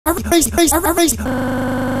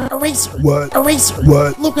Eraser. What? Eraser.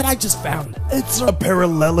 What? Look what I just found. It's a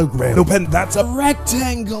parallelogram. No, Pen, that's a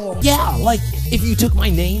rectangle. Yeah, like if you took my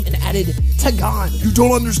name and added Tagon. You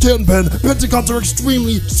don't understand, Pen. Pentagons are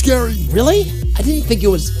extremely scary. Really? I didn't think it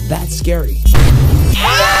was that scary.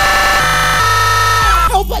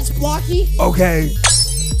 Help us, Blocky! Okay.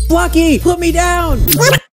 Blocky, put me down!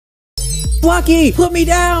 Blocky, put me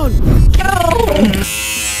down!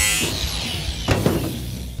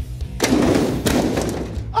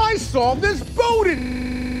 I saw this boat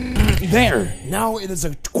in... There! Now it is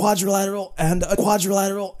a quadrilateral and a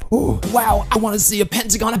quadrilateral. Ooh, wow, I want to see a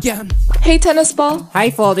pentagon again! Hey, tennis ball. Hi,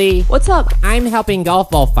 Foldy. What's up? I'm helping Golf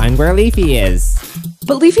Ball find where Leafy is.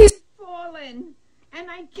 But Leafy's fallen,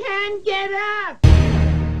 and I can't get up.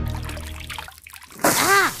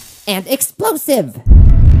 And explosive!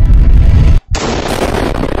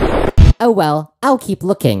 Oh well, I'll keep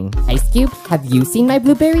looking. Ice Cube, have you seen my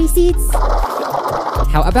blueberry seeds?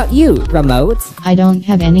 How about you, Remote? I don't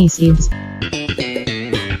have any seeds.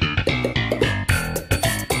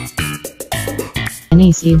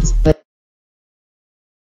 Any seeds, but